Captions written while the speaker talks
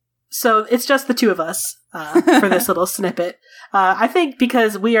So it's just the two of us for this little snippet. I think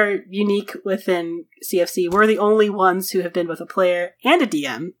because we are unique within CFC, we're the only ones who have been with a player and a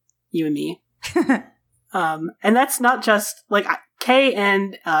DM, you and me. And that's not just, like, Kay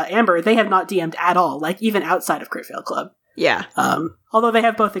and Amber, they have not DM'd at all, like, even outside of Crit Fail Club. Yeah. Although they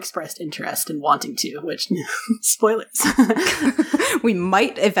have both expressed interest in wanting to, which, spoilers. We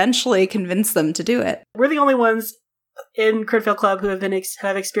might eventually convince them to do it. We're the only ones in Crit Fail Club who have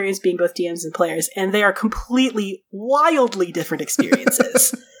have experienced being both DMs and players, and they are completely, wildly different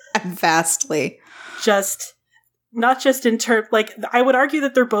experiences. Vastly. Not just in terms, like, I would argue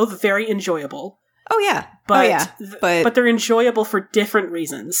that they're both very enjoyable. Oh, yeah. But they're enjoyable for different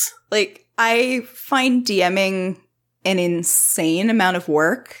reasons. Like, I find DMing an insane amount of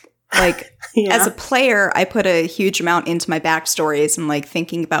work. Like, as a player, I put a huge amount into my backstories and, like,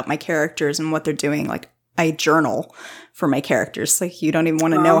 thinking about my characters and what they're doing. Like, I journal for my characters. Like, you don't even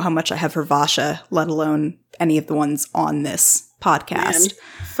want to know how much I have for Vasha, let alone any of the ones on this podcast. Man,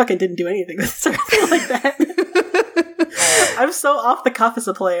 fucking didn't do anything with something like that. I'm so off the cuff as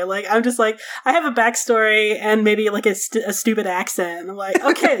a player. Like, I'm just like, I have a backstory and maybe like a stupid accent. I'm like,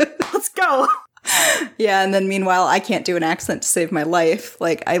 okay, let's go. Yeah, and then meanwhile, I can't do an accent to save my life.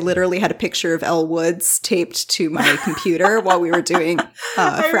 Like, I literally had a picture of Elle Woods taped to my computer while we were doing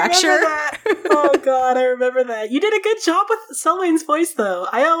Fracture. Oh god, I remember that. You did a good job with Selwyn's voice, though.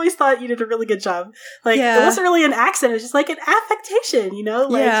 I always thought you did a really good job. Like, It wasn't really an accent, it was just like an affectation, you know?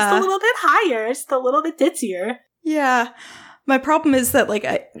 Like, just a little bit higher, just a little bit ditzier. Yeah. My problem is that, like,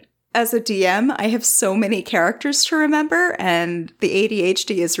 as a DM, I have so many characters to remember, and the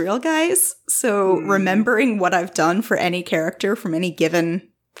ADHD is real, guys. So remembering what I've done for any character from any given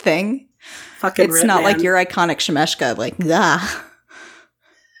thing, it's not like your iconic Shemeshka, like,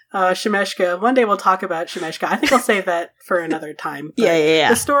 Shemeshka. One day we'll talk about Shemeshka. I think I'll save that for another time. Yeah.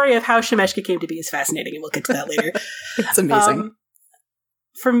 The story of how Shemeshka came to be is fascinating, and we'll get to that later. It's amazing.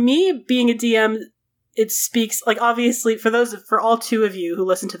 For me, being a DM, it speaks, like, obviously, for all two of you who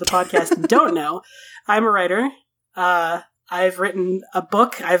listen to the podcast and don't know, I'm a writer. I've written a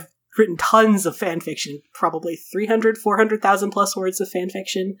book. I've written tons of fan fiction, probably 300, 400,000 plus words of fan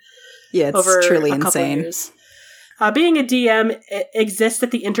fiction. Yeah, it's over truly a couple insane. Years. Being a DM exists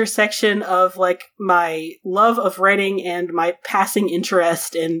at the intersection of, like, my love of writing and my passing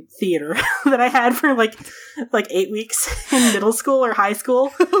interest in theater that I had for like 8 weeks in middle school or high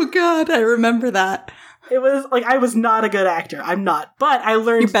school. Oh god, I remember that. It was like, I was not a good actor. I'm not, but I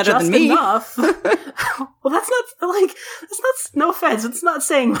learned You're better just than me. enough. Well, that's not, no offense. It's not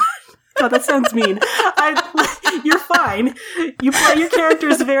saying, God, that sounds mean. You're fine. You play your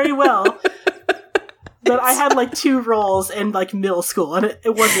characters very well. But I had, like, 2 roles in, like, middle school, and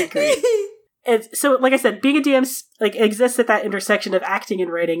it wasn't great. And so, like I said, being a DM, like, exists at that intersection of acting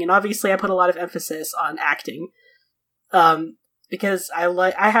and writing, and obviously I put a lot of emphasis on acting. Because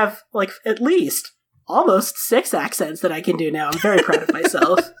I have, like, at least almost 6 accents that I can do now. I'm very proud of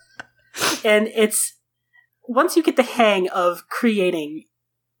myself. And it's, once you get the hang of creating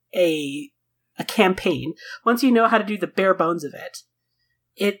a campaign, once you know how to do the bare bones of it,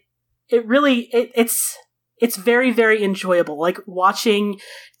 it's very, very enjoyable. Like, watching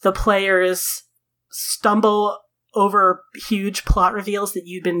the players stumble over huge plot reveals that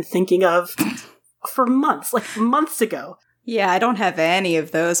you've been thinking of for months, like months ago. Yeah, I don't have any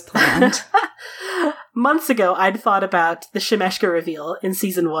of those planned. Months ago, I'd thought about the Shemeshka reveal in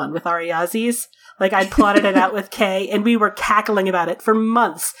season 1 with Ariazis. Like, I'd plotted it out with Kay, and we were cackling about it for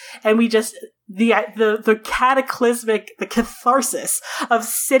months. And we just, the cataclysmic, the catharsis of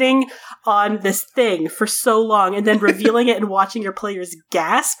sitting on this thing for so long and then revealing it and watching your players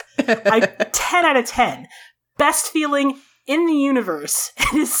gasp. 10 out of 10. Best feeling in the universe.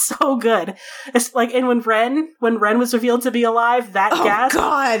 It is so good. It's like, and when Ren was revealed to be alive, that gasp. Oh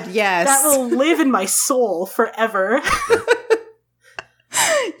god, yes. That will live in my soul forever.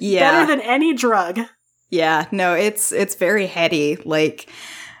 Yeah. Better than any drug. Yeah, no, it's very heady. Like,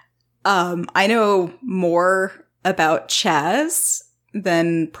 I know more about Chaz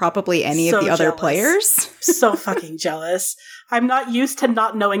than probably any of the other players. So fucking jealous. I'm not used to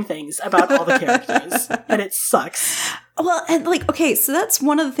not knowing things about all the characters, and it sucks. Well, and like, okay, so that's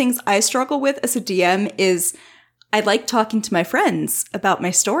one of the things I struggle with as a DM is I like talking to my friends about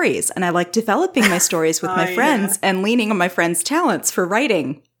my stories, and I like developing my stories with my friends and leaning on my friends' talents for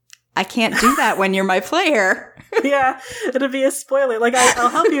writing. I can't do that when you're my player. Yeah, it'll be a spoiler. Like, I'll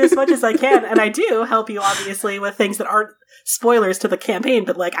help you as much as I can, and I do help you, obviously, with things that aren't spoilers to the campaign,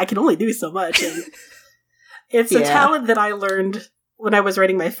 but, like, I can only do so much. And it's a talent that I learned when I was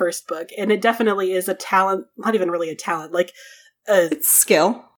writing my first book, and it definitely is a talent, not even really a talent, like, it's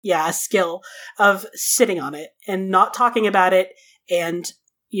skill. a skill of sitting on it and not talking about it and,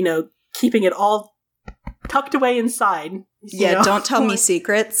 keeping it all tucked away inside. Yeah, don't tell me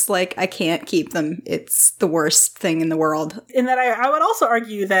secrets. Like, I can't keep them. It's the worst thing in the world. And that I would also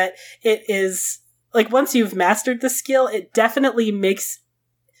argue that it is, like, once you've mastered the skill, it definitely makes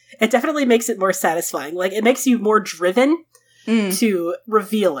it more satisfying. Like, it makes you more driven to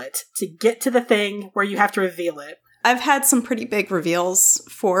reveal it, to get to the thing where you have to reveal it. I've had some pretty big reveals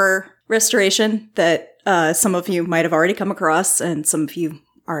for Restoration that some of you might have already come across and some of you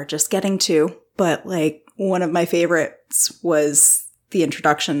are just getting to. But, like, one of my favorites was the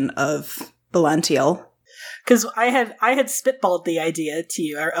introduction of Belantiel. Because I had spitballed the idea to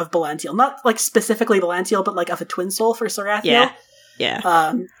you of Belantiel. Not, like, specifically Belantiel, but, like, of a twin soul for Sarathiel.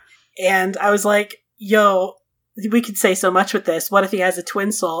 Yeah. And I was like, yo, we could say so much with this. What if he has a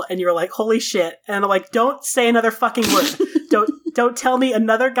twin soul? And you were like, holy shit. And I'm like, don't say another fucking word. Don't tell me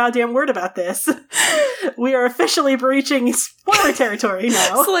another goddamn word about this. We are officially breaching spoiler territory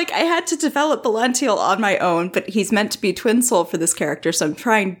now. So, like, I had to develop Belantiel on my own, but he's meant to be twin soul for this character, so I'm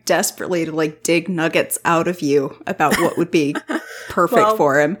trying desperately to, like, dig nuggets out of you about what would be perfect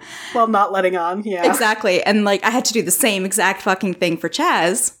for him. While not letting on, yeah. Exactly. And, like, I had to do the same exact fucking thing for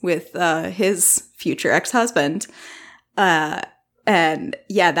Chaz with his future ex-husband. And,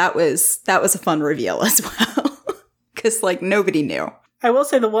 yeah, that was a fun reveal as well. Because, like, nobody knew. I will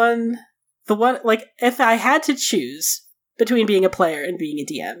say the one, like, if I had to choose between being a player and being a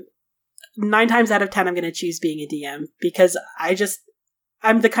DM, 9 times out of 10 I'm going to choose being a DM because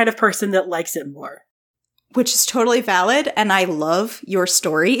I'm the kind of person that likes it more. Which is totally valid, and I love your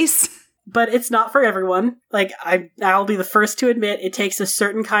stories. But it's not for everyone. Like, I'll be the first to admit it takes a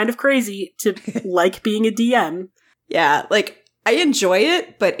certain kind of crazy to like being a DM. Yeah, like, I enjoy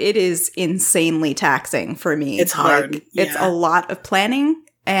it, but it is insanely taxing for me. It's hard. Like, it's a lot of planning,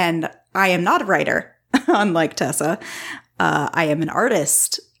 and I am not a writer, unlike Tessa. I am an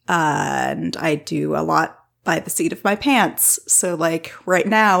artist, and I do a lot by the seat of my pants. So, like, right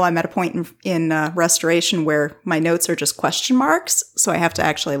now, I'm at a point in Restoration where my notes are just question marks, so I have to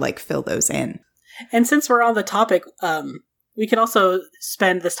actually, like, fill those in. And since we're on the topic, we could also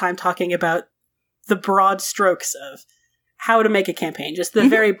spend this time talking about the broad strokes of how to make a campaign, just the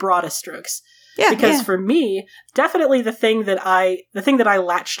very broadest strokes. Yeah, because for me, definitely the thing that I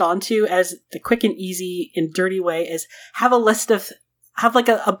latched onto as the quick and easy and dirty way is have a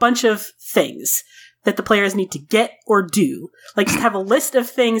bunch of things that the players need to get or do. Like, just have a list of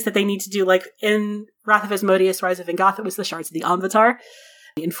things that they need to do. Like, in Wrath of Asmodeus, Rise of Vingoth, it was the Shards of the Anvatar.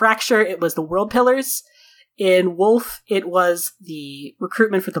 In Fracture, it was the World Pillars. In Wolf, it was the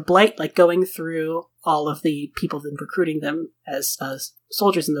recruitment for the Blight, like going through all of the people and recruiting them as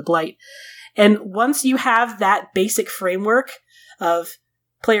soldiers in the Blight. And once you have that basic framework of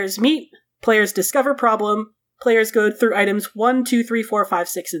players meet, players discover problem, players go through items 1, 2, 3, 4, 5,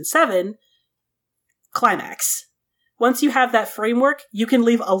 6, and 7, climax. Once you have that framework, you can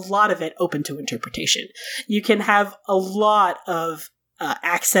leave a lot of it open to interpretation. You can have a lot of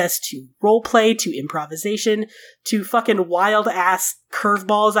access to roleplay, to improvisation, to fucking wild-ass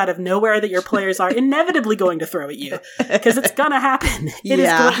curveballs out of nowhere that your players are inevitably going to throw at you. Because it's gonna happen. It is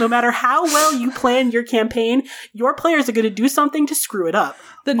going, no matter how well you plan your campaign, your players are going to do something to screw it up.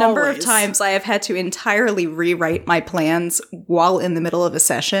 The number of times I have had to entirely rewrite my plans while in the middle of a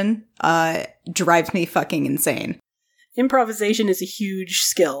session drives me fucking insane. Improvisation is a huge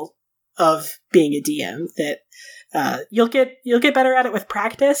skill of being a DM that you'll get better at it with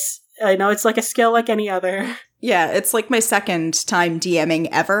practice. I know it's like a skill like any other. Yeah, it's like my second time DMing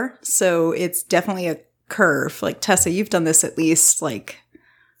ever, so it's definitely a curve. Like, Tessa, you've done this at least, like...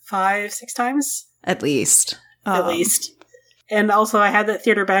 5-6 times? At least. At least. And also, I had that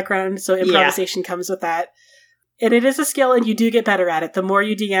theater background, so improvisation comes with that. And it is a skill, and you do get better at it. The more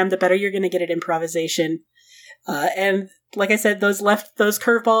you DM, the better you're going to get at improvisation. And like I said, those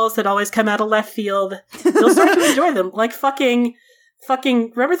curveballs that always come out of left field, you'll start to enjoy them. Like fucking,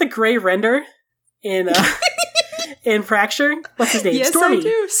 remember the gray render in in Fracture? What's his name? Yes, Stormy. I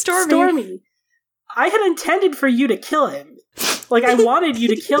do. Stormy. I had intended for you to kill him. Like, I wanted you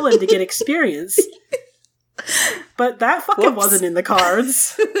to kill him to get experience. But that fucking wasn't in the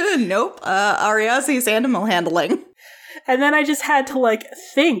cards. Nope. Ariazi's animal handling. And then I just had to, like,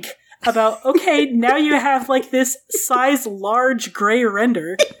 think about, okay, now you have, like, this size large gray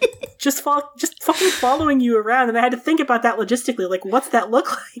render just fucking following you around, and I had to think about that logistically, like, what's that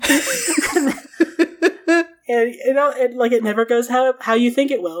look like? And, you know, it never goes how you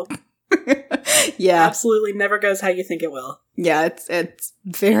think it will. Yeah. Absolutely never goes how you think it will. Yeah, it's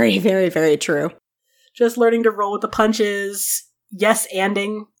very, very, very true. Just learning to roll with the punches,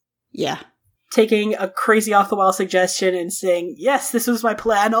 yes-anding. Yeah. Taking a crazy off-the-wall suggestion and saying, yes, this was my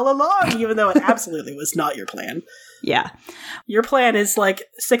plan all along, even though it absolutely was not your plan. Yeah. Your plan is like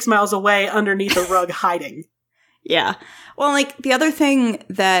 6 miles away underneath a rug hiding. Yeah. Well, like the other thing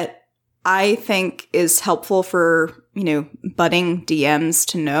that I think is helpful for, budding DMs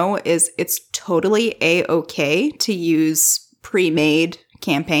to know is it's totally a-okay to use pre-made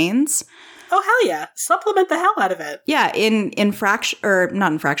campaigns. Oh, hell yeah. Supplement the hell out of it. Yeah, in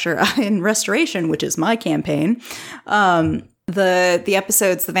Restoration, which is my campaign, the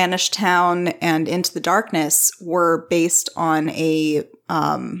episodes, The Vanished Town and Into the Darkness, were based on a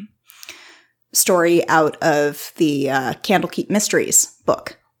story out of the Candlekeep Mysteries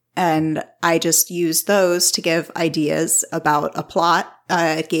book. And I just used those to give ideas about a plot.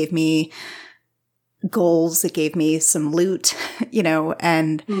 It gave me goals. It gave me some loot,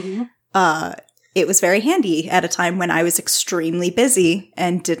 and it was very handy at a time when I was extremely busy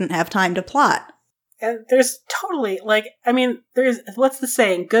and didn't have time to plot. And there's totally, there's, what's the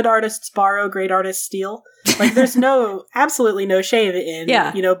saying? Good artists borrow, great artists steal. Like, there's absolutely no shame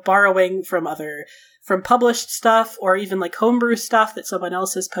in, borrowing from published stuff or even like homebrew stuff that someone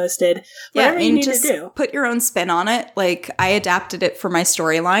else has posted. Whatever you need to do. Put your own spin on it. Like, I adapted it for my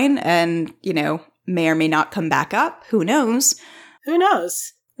storyline and, may or may not come back up. Who knows? Who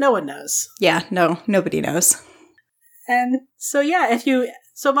knows? No one knows. Yeah, no, nobody knows. And so,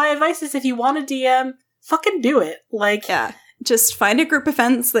 so my advice is if you want to DM, fucking do it. Just find a group of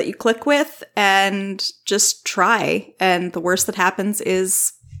friends that you click with and just try. And the worst that happens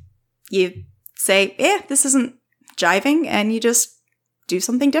is you say, this isn't jiving, and you just do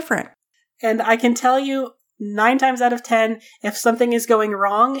something different. And I can tell you 9 times out of 10, if something is going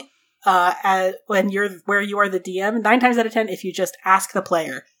wrong, when you're where you are the DM, 9 times out of 10, if you just ask the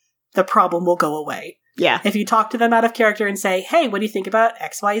player, the problem will go away. Yeah. If you talk to them out of character and say, hey, what do you think about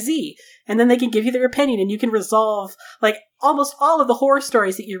XYZ? And then they can give you their opinion and you can resolve, almost all of the horror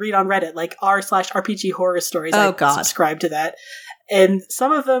stories that you read on Reddit, like r/RPG horror stories. Oh, God. Subscribe to that. And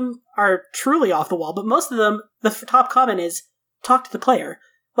some of them are truly off the wall, but most of them, the top comment is, talk to the player.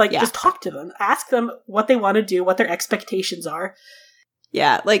 Just talk to them. Ask them what they want to do, what their expectations are.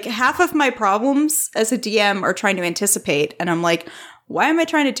 Yeah, half of my problems as a DM are trying to anticipate, and I'm like, why am I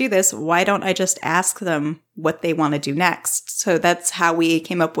trying to do this? Why don't I just ask them what they want to do next? So that's how we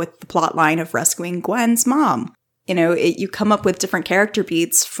came up with the plot line of rescuing Gwen's mom. You come up with different character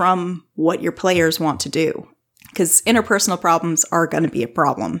beats from what your players want to do. Because interpersonal problems are going to be a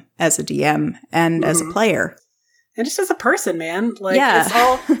problem as a DM and as a player. And just as a person, man.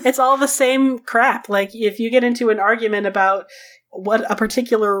 It's all the same crap. If you get into an argument about what a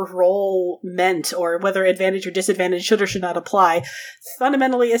particular role meant or whether advantage or disadvantage should or should not apply,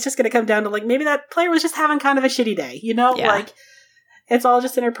 fundamentally it's just going to come down to maybe that player was just having kind of a shitty day, Yeah. It's all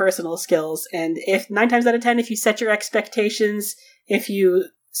just interpersonal skills. And if 9 times out of 10, if you set your expectations, if you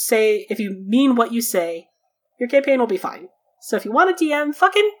mean what you say, your campaign will be fine. So if you want a DM,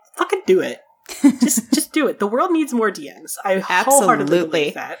 fucking do it. just do it. The world needs more DMs. I wholeheartedly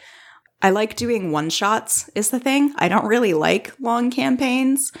believe that. I like doing one-shots is the thing. I don't really like long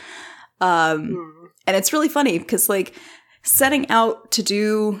campaigns. And it's really funny because, setting out to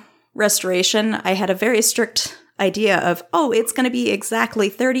do Restoration, I had a very strict idea of, it's going to be exactly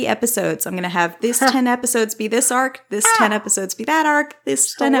 30 episodes. I'm going to have this 10 episodes be this arc, this 10 episodes be that arc,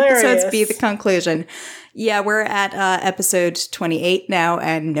 this 10 episodes be the conclusion. Yeah, we're at episode 28 now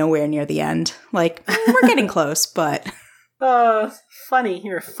and nowhere near the end. We're getting close, but... Funny.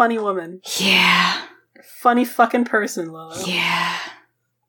 You're a funny woman. Yeah. Funny fucking person, Lola. Yeah.